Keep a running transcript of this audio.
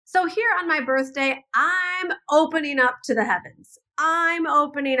So here on my birthday, I'm opening up to the heavens. I'm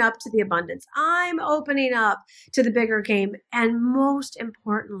opening up to the abundance. I'm opening up to the bigger game. And most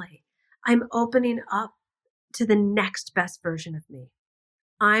importantly, I'm opening up to the next best version of me.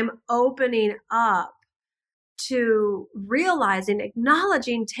 I'm opening up to realizing,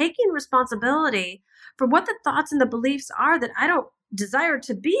 acknowledging, taking responsibility for what the thoughts and the beliefs are that I don't desire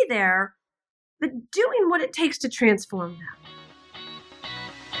to be there, but doing what it takes to transform them.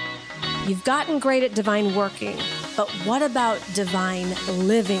 You've gotten great at divine working, but what about divine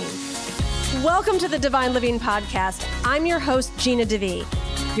living? Welcome to the Divine Living Podcast. I'm your host, Gina DeVee.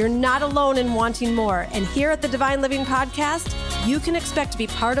 You're not alone in wanting more, and here at the Divine Living Podcast, you can expect to be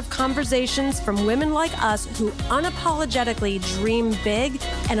part of conversations from women like us who unapologetically dream big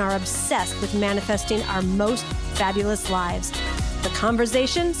and are obsessed with manifesting our most fabulous lives. The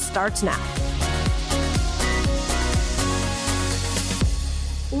conversation starts now.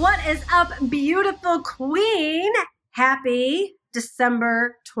 What is up, beautiful queen? Happy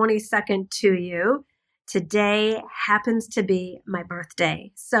December 22nd to you. Today happens to be my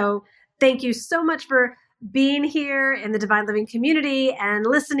birthday. So thank you so much for being here in the Divine Living community and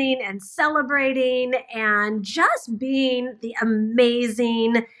listening and celebrating and just being the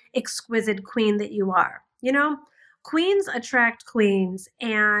amazing, exquisite queen that you are. You know, queens attract queens,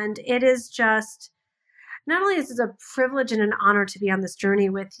 and it is just, not only is it a privilege and an honor to be on this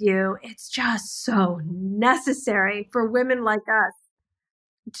journey with you, it's just so necessary for women like us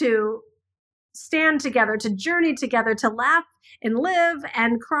to stand together, to journey together, to laugh and live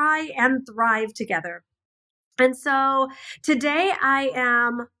and cry and thrive together. And so today I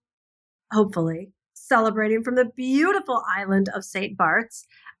am hopefully celebrating from the beautiful island of St. Bart's.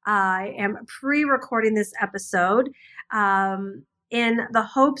 I am pre-recording this episode in the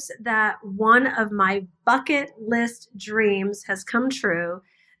hopes that one of my bucket list dreams has come true,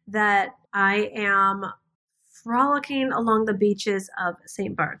 that I am frolicking along the beaches of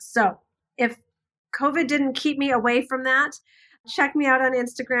St. Bart's. So if COVID didn't keep me away from that, check me out on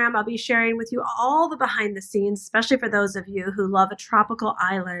Instagram. I'll be sharing with you all the behind the scenes, especially for those of you who love a tropical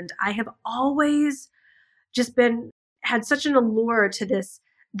island. I have always just had such an allure to this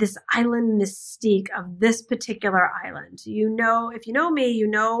island mystique of this particular island. You know, if you know me, you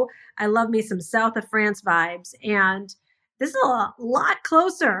know I love me some South of France vibes. And this is a lot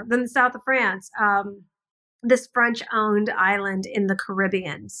closer than the South of France, this French-owned island in the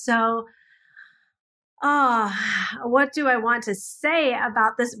Caribbean. So what do I want to say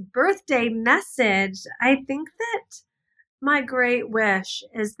about this birthday message? I think that my great wish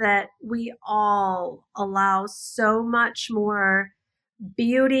is that we all allow so much more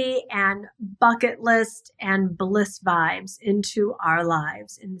beauty and bucket list and bliss vibes into our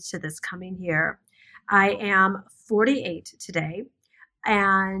lives into this coming year. I am 48 today,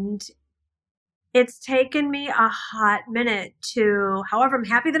 and it's taken me a hot minute to, however, I'm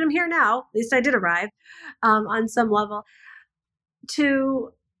happy that I'm here now. At least I did arrive on some level,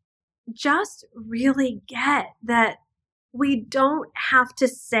 to just really get that we don't have to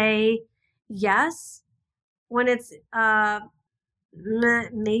say yes when it's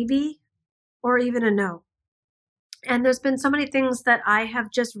maybe or even a no. And there's been so many things that I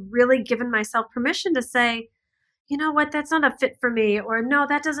have just really given myself permission to say, you know what, that's not a fit for me, or no,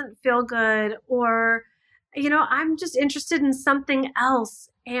 that doesn't feel good, or, you know, I'm just interested in something else.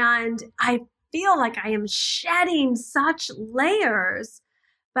 And I feel like I am shedding such layers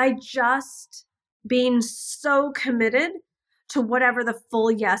by just being so committed to whatever the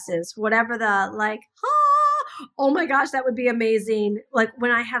full yes is, whatever the like, oh my gosh, that would be amazing. Like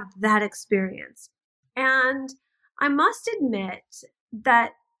when I have that experience. And I must admit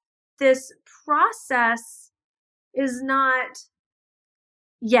that this process is not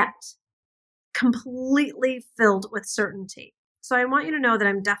yet completely filled with certainty. So I want you to know that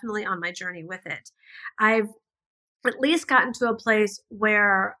I'm definitely on my journey with it. I've at least gotten to a place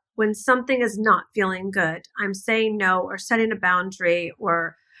where when something is not feeling good, I'm saying no or setting a boundary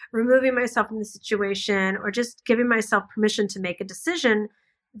or removing myself from the situation or just giving myself permission to make a decision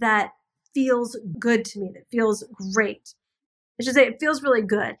that feels good to me, that feels great. I should say it feels really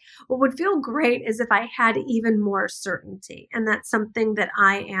good. What would feel great is if I had even more certainty. And that's something that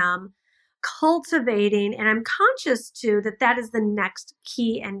I am cultivating, and I'm conscious too that is the next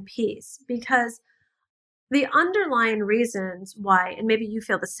key and piece, because the underlying reasons why, and maybe you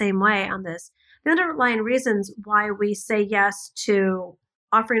feel the same way on this, the underlying reasons why we say yes to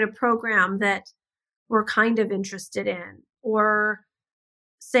offering a program that we're kind of interested in, or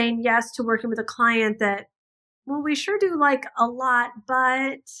saying yes to working with a client that, well, we sure do like a lot,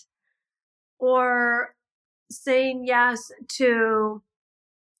 but, or saying yes to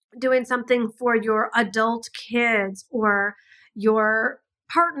doing something for your adult kids or your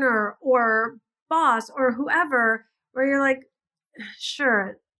partner or boss or whoever, where you're like,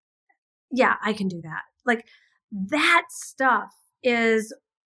 sure, yeah, I can do that. Like that stuff is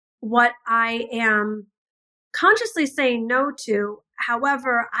what I am consciously saying no to.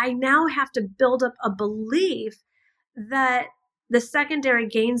 However, I now have to build up a belief that the secondary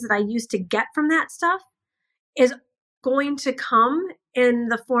gains that I used to get from that stuff is going to come in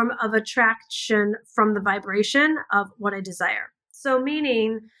the form of attraction from the vibration of what I desire. So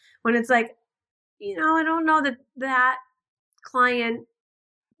meaning when it's like, I don't know that client,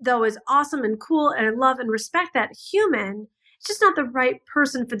 though, is awesome and cool and I love and respect that human, it's just not the right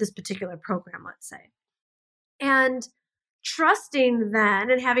person for this particular program, let's say. And trusting then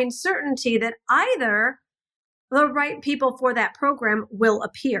and having certainty that either the right people for that program will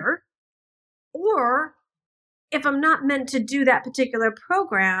appear, or if I'm not meant to do that particular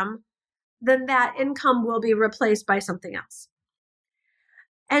program, then that income will be replaced by something else.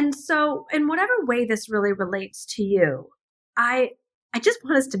 And so in whatever way this really relates to you, I just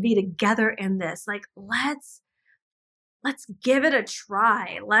want us to be together in this. Like, let's give it a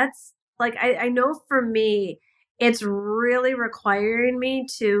try. I know for me, it's really requiring me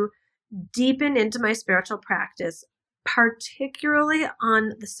to deepen into my spiritual practice, particularly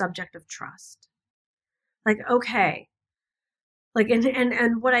on the subject of trust. Like, okay. Like,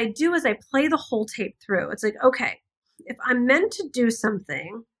 and what I do is I play the whole tape through. It's like, okay, if I'm meant to do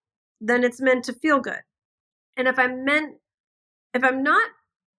something, then it's meant to feel good. And if I'm not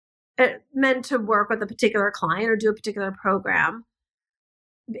meant to work with a particular client or do a particular program,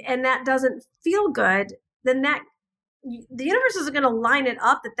 and that doesn't feel good, then the universe isn't going to line it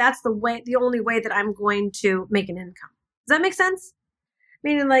up that that's the only way that I'm going to make an income. Does that make sense?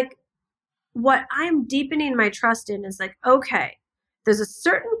 Meaning, like, what I'm deepening my trust in is like, okay, there's a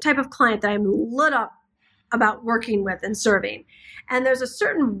certain type of client that I'm lit up about working with and serving. And there's a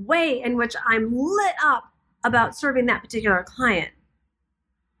certain way in which I'm lit up about serving that particular client.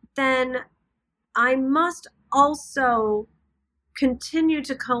 Then I must also continue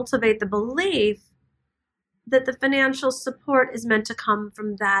to cultivate the belief that the financial support is meant to come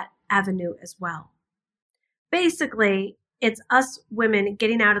from that avenue as well. Basically, it's us women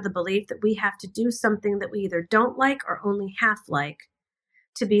getting out of the belief that we have to do something that we either don't like or only half like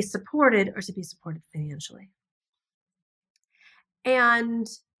to be supported or to be supported financially. And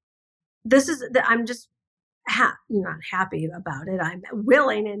this is that I'm just not happy about it. I'm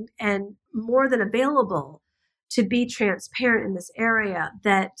willing and more than available to be transparent in this area,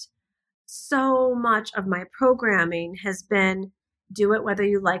 that so much of my programming has been do it whether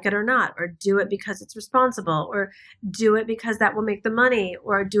you like it or not, or do it because it's responsible, or do it because that will make the money,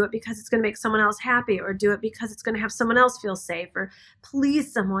 or do it because it's going to make someone else happy, or do it because it's going to have someone else feel safe, or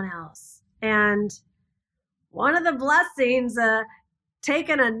please someone else. And one of the blessings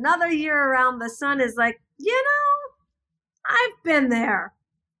taking another year around the sun is like, I've been there.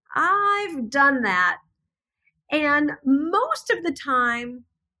 I've done that. And most of the time,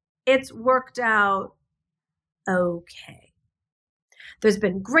 it's worked out okay. There's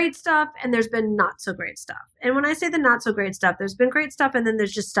been great stuff and there's been not so great stuff. And when I say the not so great stuff, there's been great stuff and then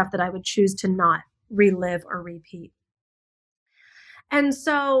there's just stuff that I would choose to not relive or repeat. And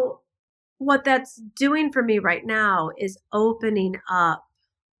so what that's doing for me right now is opening up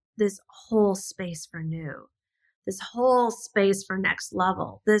this whole space for new, this whole space for next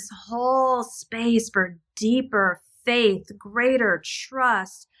level, this whole space for deeper faith, greater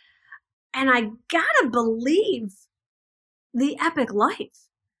trust. And I gotta believe the epic life,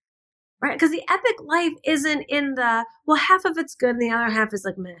 right? Because the epic life isn't in half of it's good and the other half is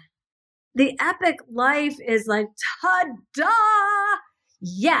like meh. The epic life is like, ta-da!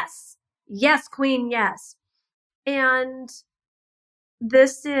 Yes, queen, yes. And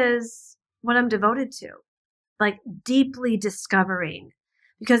this is what I'm devoted to, like deeply discovering,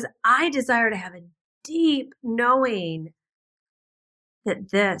 because I desire to have a deep knowing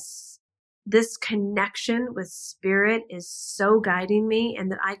that this connection with spirit is so guiding me,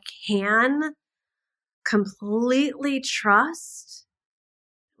 and that I can completely trust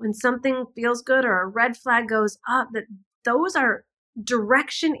when something feels good or a red flag goes up, that those are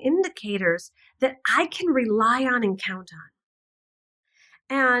direction indicators that I can rely on and count on.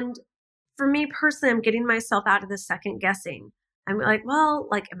 And for me personally, I'm getting myself out of the second guessing. I'm like,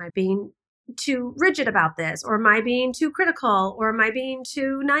 am I being too rigid about this? Or am I being too critical? Or am I being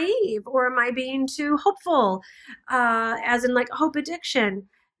too naive? Or am I being too hopeful? As in like hope addiction.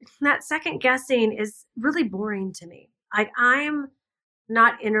 That second guessing is really boring to me. I'm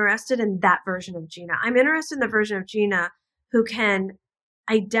not interested in that version of Gina. I'm interested in the version of Gina who can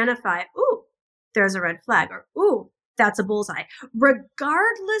identify, ooh, there's a red flag, or ooh, that's a bullseye,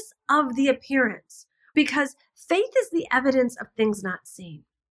 regardless of the appearance, because faith is the evidence of things not seen.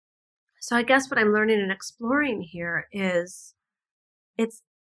 So I guess what I'm learning and exploring here is it's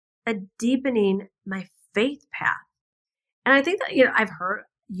a deepening my faith path. And I think that,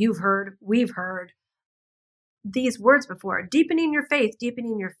 you've heard, we've heard these words before, deepening your faith,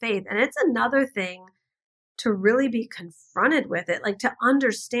 deepening your faith. And it's another thing to really be confronted with it, like to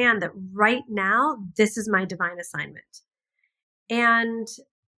understand that right now, this is my divine assignment. And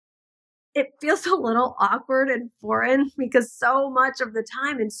it feels a little awkward and foreign because so much of the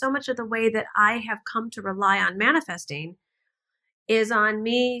time and so much of the way that I have come to rely on manifesting is on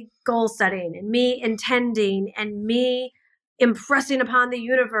me goal setting and me intending and me impressing upon the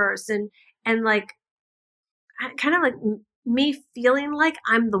universe and like kind of like me feeling like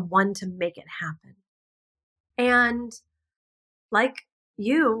I'm the one to make it happen. And like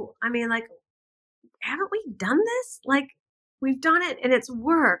you, I mean, like, haven't we done this? Like, we've done it and it's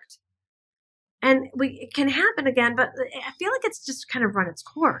worked. And it can happen again, but I feel like it's just kind of run its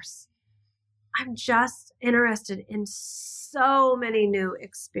course. I'm just interested in so many new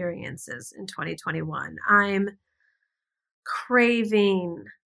experiences in 2021. I'm craving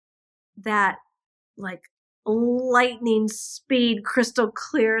that like lightning speed, crystal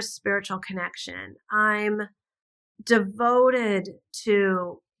clear spiritual connection. I'm devoted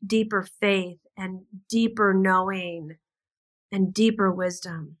to deeper faith and deeper knowing and deeper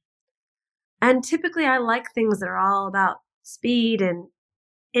wisdom. And typically I like things that are all about speed and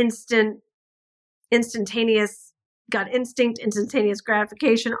instantaneous gut instinct, instantaneous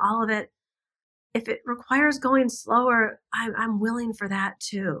gratification, all of it. If it requires going slower, I'm willing for that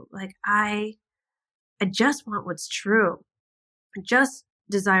too. Like I just want what's true. I just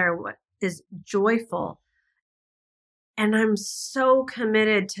desire what is joyful. And I'm so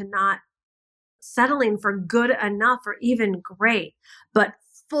committed to not settling for good enough or even great, but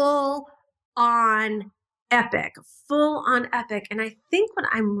full on epic. And I think what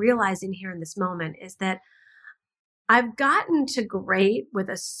I'm realizing here in this moment is that I've gotten to great with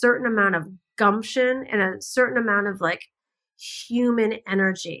a certain amount of gumption and a certain amount of like human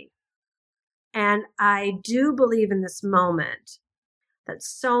energy. And I do believe in this moment that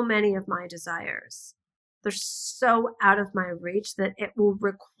so many of my desires, they're so out of my reach that it will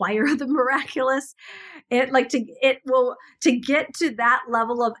require the miraculous. To get to that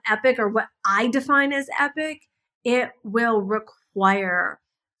level of epic, or what I define as epic, it will require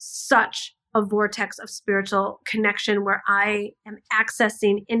such a vortex of spiritual connection where I am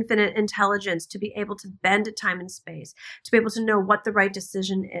accessing infinite intelligence to be able to bend time and space, to be able to know what the right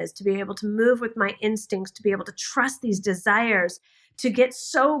decision is, to be able to move with my instincts, to be able to trust these desires, to get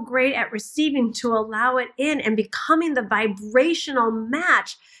so great at receiving, to allow it in and becoming the vibrational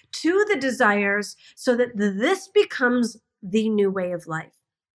match to the desires so that this becomes the new way of life.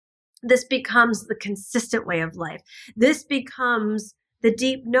 This becomes the consistent way of life. This becomes the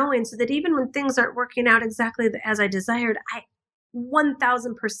deep knowing, so that even when things aren't working out exactly as I desired, I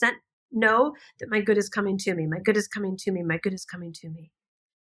 1000% know that my good is coming to me. My good is coming to me. My good is coming to me.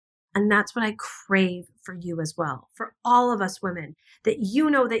 And that's what I crave for you as well, for all of us women, that you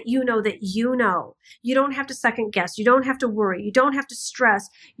know that you know that you know. You don't have to second guess. You don't have to worry. You don't have to stress.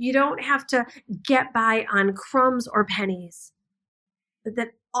 You don't have to get by on crumbs or pennies. But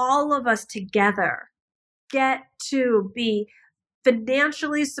that all of us together get to be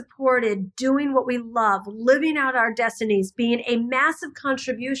financially supported, doing what we love, living out our destinies, being a massive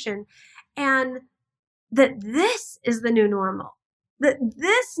contribution, and that this is the new normal. That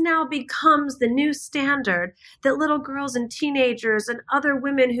this now becomes the new standard, that little girls and teenagers and other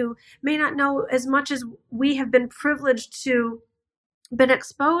women who may not know as much as we have been privileged to, been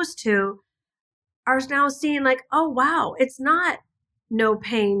exposed to, are now seeing like, oh, wow, it's not no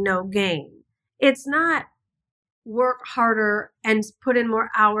pain, no gain. It's not work harder and put in more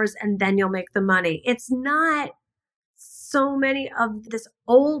hours and then you'll make the money. It's not so many of this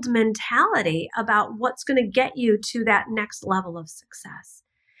old mentality about what's going to get you to that next level of success.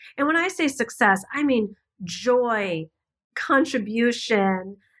 And when I say success, I mean joy,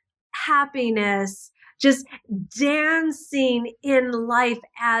 contribution, happiness, just dancing in life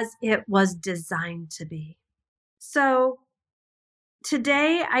as it was designed to be. So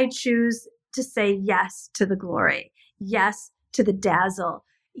today I choose to say yes to the glory, yes to the dazzle,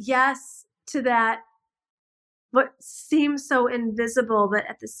 yes to that what seems so invisible, but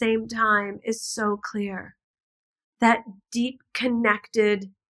at the same time is so clear. That deep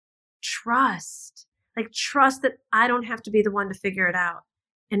connected trust, like trust that I don't have to be the one to figure it out,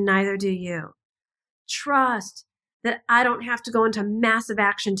 and neither do you. Trust that I don't have to go into massive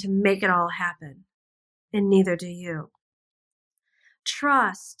action to make it all happen. And neither do you.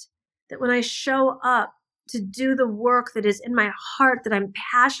 Trust that when I show up to do the work that is in my heart, that I'm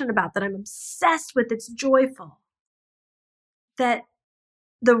passionate about, that I'm obsessed with, it's joyful, that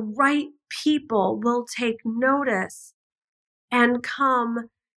the right people will take notice and come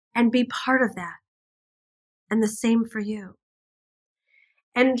and be part of that. And the same for you.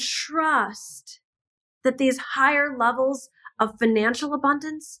 And trust that these higher levels of financial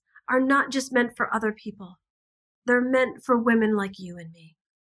abundance are not just meant for other people. They're meant for women like you and me.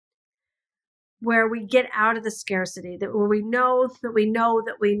 Where we get out of the scarcity, that where we know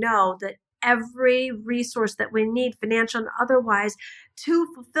that every resource that we need, financial and otherwise, to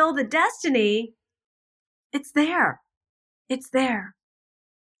fulfill the destiny, it's there. It's there.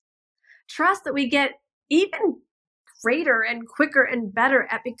 Trust that we get even greater and quicker and better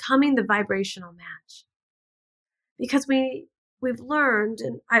at becoming the vibrational match. Because we've learned,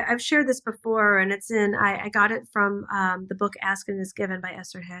 and I've shared this before, and I got it from the book Ask and It Is Given by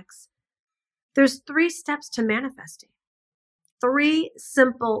Esther Hicks. There's 3 steps to manifesting. 3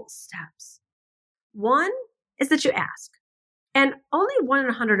 simple steps. 1 is that you ask. And only 1 in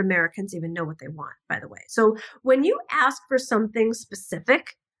 100 Americans even know what they want, by the way. So when you ask for something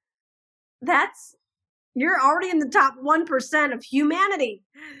specific, you're already in the top 1% of humanity.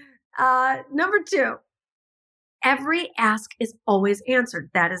 Number 2, every ask is always answered.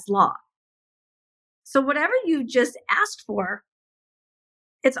 That is law. So whatever you just asked for,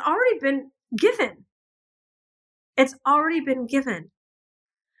 it's already been given. It's already been given.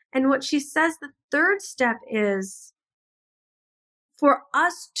 And what she says, the 3rd step is for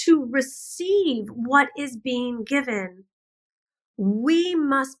us to receive what is being given, we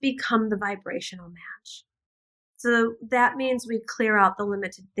must become the vibrational match. So that means we clear out the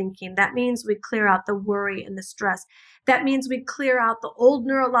limited thinking. That means we clear out the worry and the stress. That means we clear out the old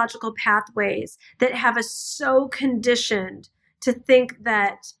neurological pathways that have us so conditioned to think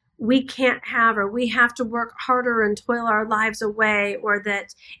that we can't have, or we have to work harder and toil our lives away, or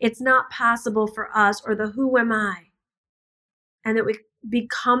that it's not possible for us, or the who am I? And that we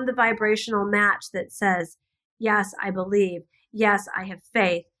become the vibrational match that says, yes, I believe. Yes, I have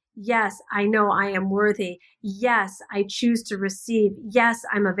faith. Yes, I know I am worthy. Yes, I choose to receive. Yes,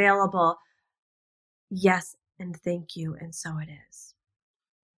 I'm available. Yes, and thank you. And so it is.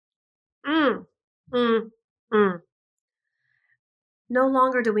 No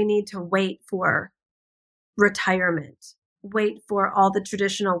longer do we need to wait for retirement, wait for all the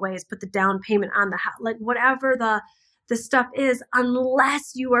traditional ways, put the down payment on the house, like whatever the stuff is,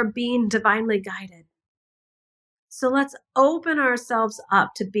 unless you are being divinely guided. So let's open ourselves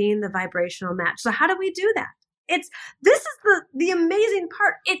up to being the vibrational match. So how do we do that? This is the amazing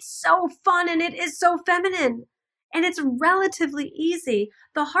part. It's so fun and it is so feminine and it's relatively easy.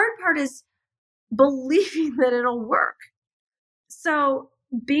 The hard part is believing that it'll work. So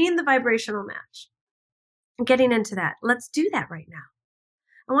being the vibrational match, getting into that, let's do that right now.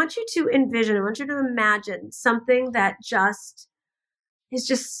 I want you to envision, I want you to imagine something that is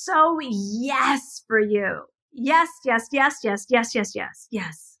just so yes for you. Yes, yes, yes, yes, yes, yes, yes,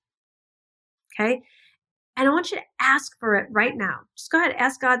 yes. Okay? And I want you to ask for it right now. Just go ahead,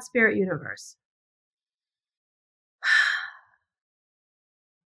 ask God, Spirit, Universe.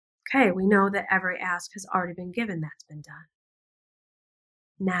 Okay, we know that every ask has already been given. That's been done.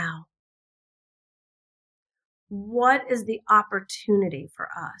 Now, what is the opportunity for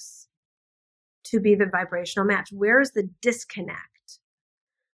us to be the vibrational match? Where is the disconnect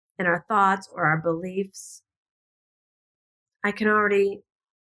in our thoughts or our beliefs? I can already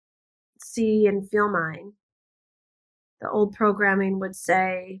see and feel mine. The old programming would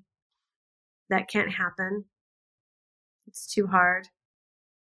say, that can't happen. It's too hard.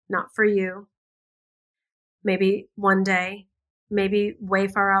 Not for you. Maybe one day, maybe way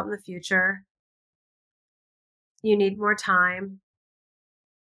far out in the future. You need more time.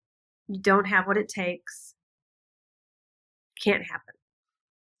 You don't have what it takes. Can't happen.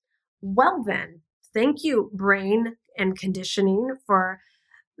 Well then, thank you, brain and conditioning, for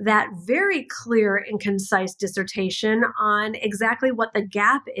that very clear and concise dissertation on exactly what the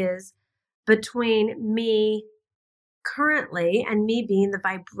gap is between me currently and me being the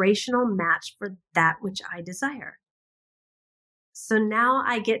vibrational match for that which I desire. So now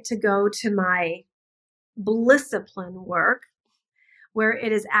I get to go to my Blissipline work, where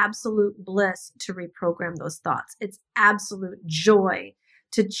it is absolute bliss to reprogram those thoughts. It's absolute joy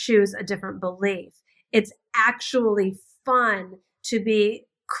to choose a different belief. It's actually fun to be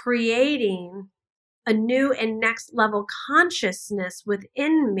creating a new and next level consciousness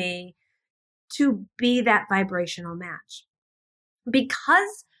within me to be that vibrational match.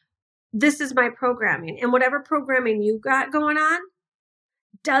 Because this is my programming, and whatever programming you got going on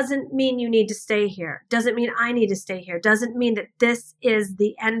doesn't mean you need to stay here. Doesn't mean I need to stay here. Doesn't mean that this is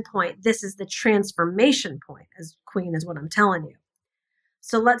the end point. This is the transformation point, as Queen is what I'm telling you.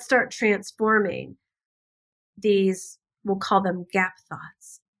 So let's start transforming these, we'll call them gap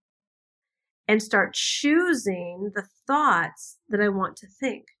thoughts, and start choosing the thoughts that I want to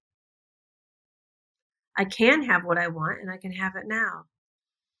think. I can have what I want, and I can have it now.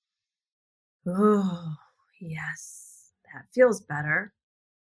 Oh, yes, that feels better.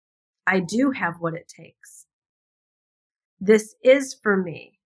 I do have what it takes. This is for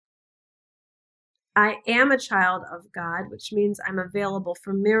me. I am a child of God, which means I'm available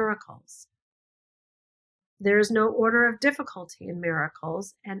for miracles. There is no order of difficulty in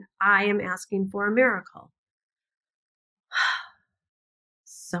miracles, and I am asking for a miracle.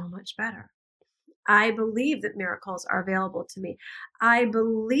 So much better. I believe that miracles are available to me. I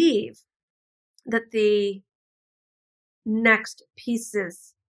believe that the next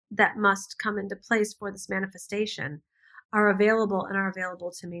pieces that must come into place for this manifestation are available and are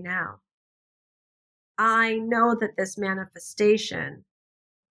available to me now. I know that this manifestation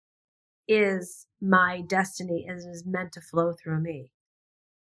is my destiny and is meant to flow through me.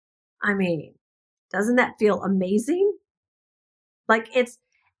 I mean, doesn't that feel amazing?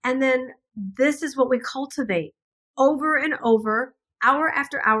 And then this is what we cultivate over and over, hour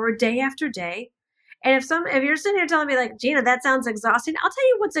after hour, day after day. And if you're sitting here telling me like, Gina, that sounds exhausting, I'll tell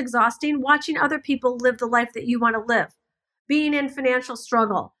you what's exhausting: watching other people live the life that you want to live, being in financial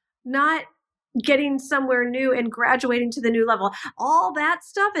struggle, not getting somewhere new and graduating to the new level. All that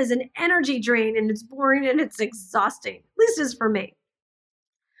stuff is an energy drain, and it's boring and it's exhausting. At least it's for me.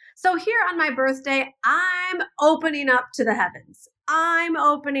 So here on my birthday, I'm opening up to the heavens. I'm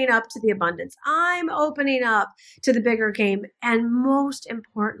opening up to the abundance. I'm opening up to the bigger game. And most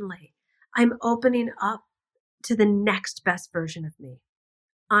importantly, I'm opening up to the next best version of me.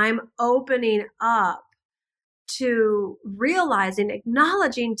 I'm opening up to realizing,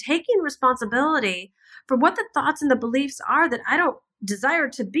 acknowledging, taking responsibility for what the thoughts and the beliefs are that I don't desire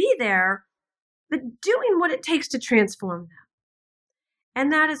to be there, but doing what it takes to transform them.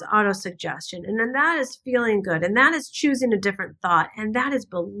 And that is autosuggestion. And then that is feeling good. And that is choosing a different thought. And that is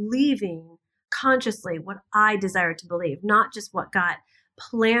believing consciously what I desire to believe, not just what got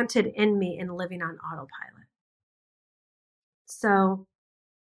planted in me and living on autopilot. So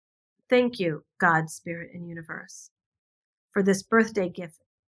thank you, God, Spirit, and Universe, for this birthday gift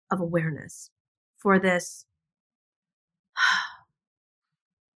of awareness, for this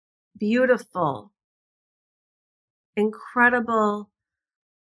beautiful, incredible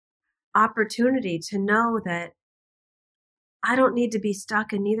opportunity to know that I don't need to be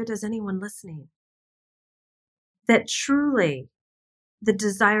stuck, and neither does anyone listening. That truly the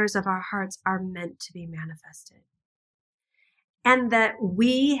desires of our hearts are meant to be manifested. And that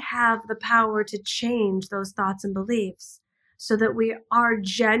we have the power to change those thoughts and beliefs so that we are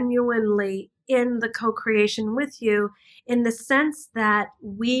genuinely in the co-creation with you, in the sense that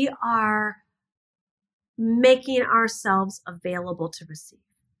we are making ourselves available to receive.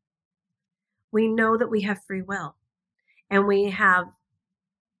 We know that we have free will, and we have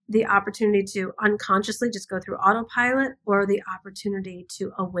the opportunity to unconsciously just go through autopilot, or the opportunity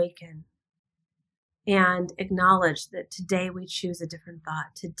to awaken and acknowledge that today we choose a different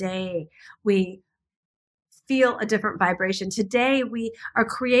thought. Today we feel a different vibration. Today we are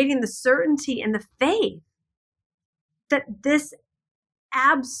creating the certainty and the faith that this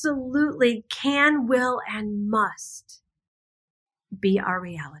absolutely can, will, and must be our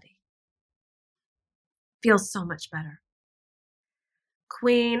reality. Feels so much better.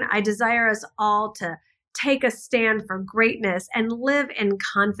 Queen, I desire us all to take a stand for greatness and live in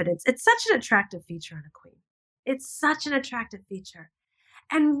confidence. It's such an attractive feature in a queen. It's such an attractive feature.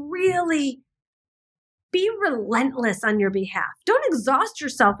 And really be relentless on your behalf. Don't exhaust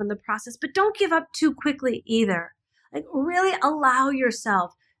yourself in the process, but don't give up too quickly either. Like, really allow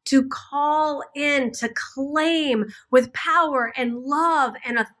yourself to call in, to claim with power and love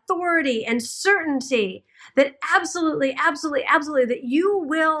and authority and certainty that absolutely, that you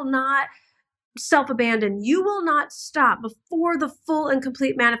will not self-abandon. You will not stop before the full and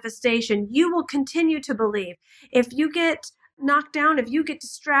complete manifestation. You will continue to believe. If you get knocked down, if you get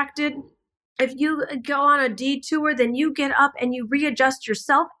distracted, if you go on a detour, then you get up and you readjust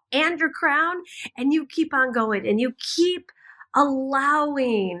yourself and your crown, and you keep on going, and you keep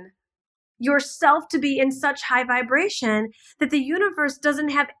allowing yourself to be in such high vibration that the universe doesn't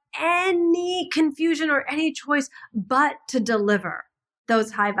have any confusion or any choice but to deliver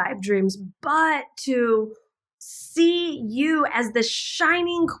those high vibe dreams, but to see you as the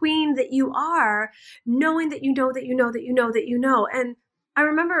shining queen that you are, knowing that you know that you know that you know that you know. And I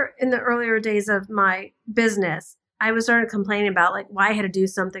remember in the earlier days of my business, I was starting complaining about like why I had to do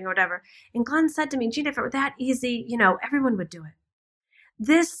something or whatever. And Glenn said to me, Gina, if it were that easy, everyone would do it.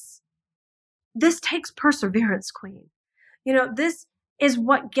 This takes perseverance, queen. This is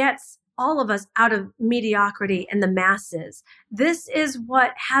what gets all of us out of mediocrity and the masses. This is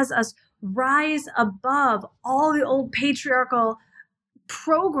what has us rise above all the old patriarchal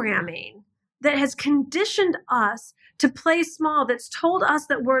programming that has conditioned us to play small, that's told us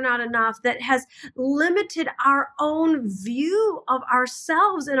that we're not enough, that has limited our own view of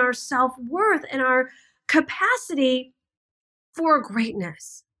ourselves and our self-worth and our capacity for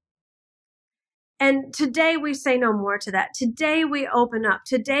greatness. And today we say no more to that. Today we open up.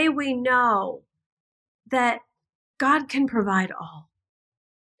 Today we know that God can provide all.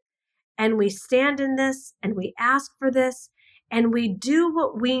 And we stand in this and we ask for this and we do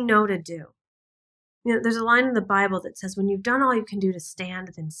what we know to do. There's a line in the Bible that says, when you've done all you can do to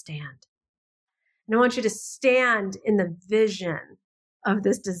stand, then stand. And I want you to stand in the vision of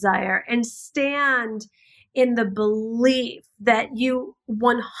this desire and stand in the belief that you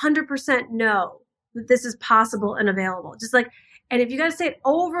 100% know that this is possible and available. And if you got to say it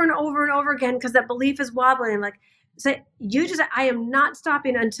over and over and over again, because that belief is wobbling, I am not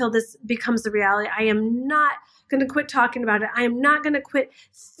stopping until this becomes the reality. I am not going to quit talking about it. I am not going to quit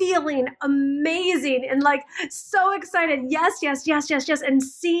feeling amazing and so excited. Yes, yes, yes, yes, yes. And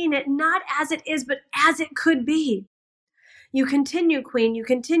seeing it not as it is, but as it could be. You continue, queen. You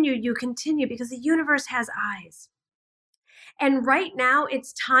continue because the universe has eyes. And right now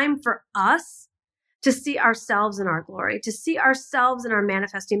it's time for us to see ourselves in our glory, to see ourselves in our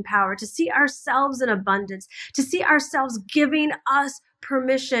manifesting power, to see ourselves in abundance, to see ourselves giving us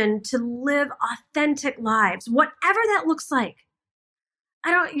permission to live authentic lives, whatever that looks like.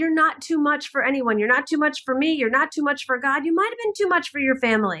 You're not too much for anyone. You're not too much for me. You're not too much for God. You might have been too much for your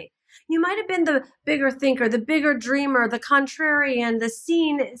family. You might have been the bigger thinker, the bigger dreamer, the contrarian, the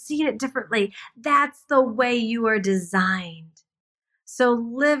seeing it differently. That's the way you are designed. So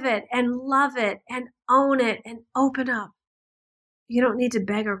live it and love it and own it and open up. You don't need to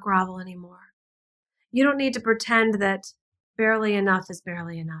beg or grovel anymore. You don't need to pretend that barely enough is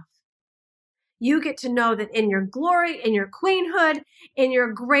barely enough. You get to know that in your glory, in your queenhood, in your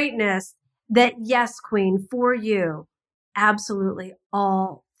greatness, that yes, queen, for you, absolutely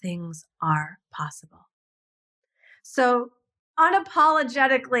all things are possible. So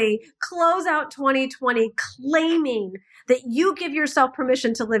unapologetically close out 2020 claiming that you give yourself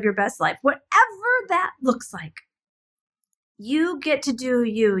permission to live your best life, whatever that looks like. You get to do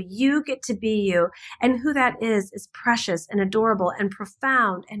you. You get to be you. And who that is precious and adorable and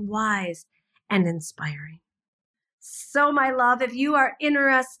profound and wise and inspiring. So my love, if you are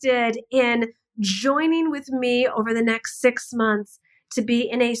interested in joining with me over the next 6 months to be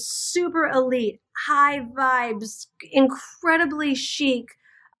in a super elite, high vibes, incredibly chic,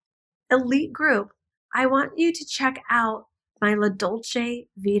 elite group, I want you to check out my La Dolce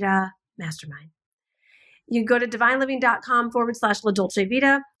Vita Mastermind. You go to divineliving.com/La Dolce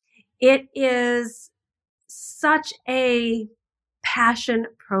Vita. It is such a passion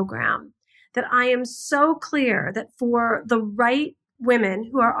program that I am so clear that for the right women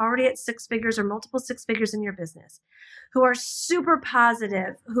who are already at 6 figures or multiple 6 figures in your business, who are super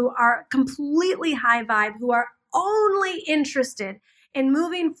positive, who are completely high vibe, who are only interested in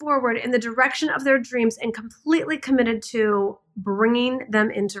moving forward in the direction of their dreams and completely committed to bringing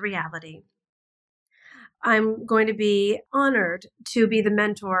them into reality. I'm going to be honored to be the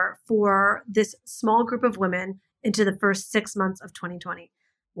mentor for this small group of women into the first 6 months of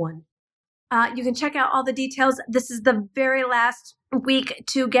 2021. You can check out all the details. This is the very last week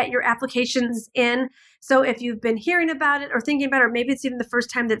to get your applications in. So if you've been hearing about it or thinking about it, or maybe it's even the first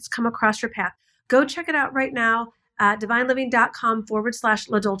time that it's come across your path, go check it out right now.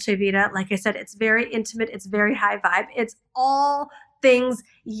 divineliving.com/La Dolce Vita. Like I said, it's very intimate. It's very high vibe. It's all things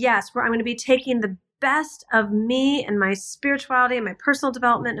yes, where I'm going to be taking the best of me and my spirituality and my personal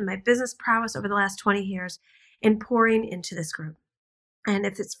development and my business prowess over the last 20 years and pouring into this group. And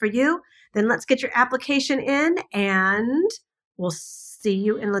if it's for you, then let's get your application in and we'll see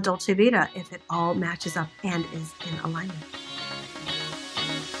you in La Dolce Vita if it all matches up and is in alignment.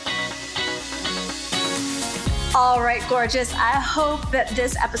 All right, gorgeous. I hope that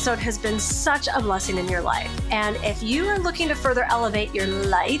this episode has been such a blessing in your life. And if you are looking to further elevate your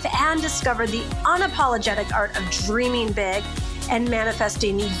life and discover the unapologetic art of dreaming big and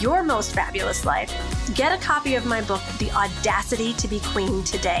manifesting your most fabulous life, get a copy of my book, The Audacity to Be Queen,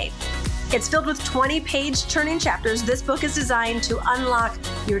 today. It's filled with 20-page turning chapters. This book is designed to unlock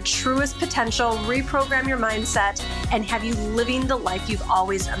your truest potential, reprogram your mindset, and have you living the life you've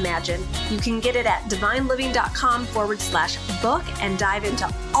always imagined. You can get it at divineliving.com/book and dive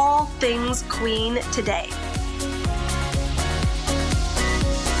into all things queen today.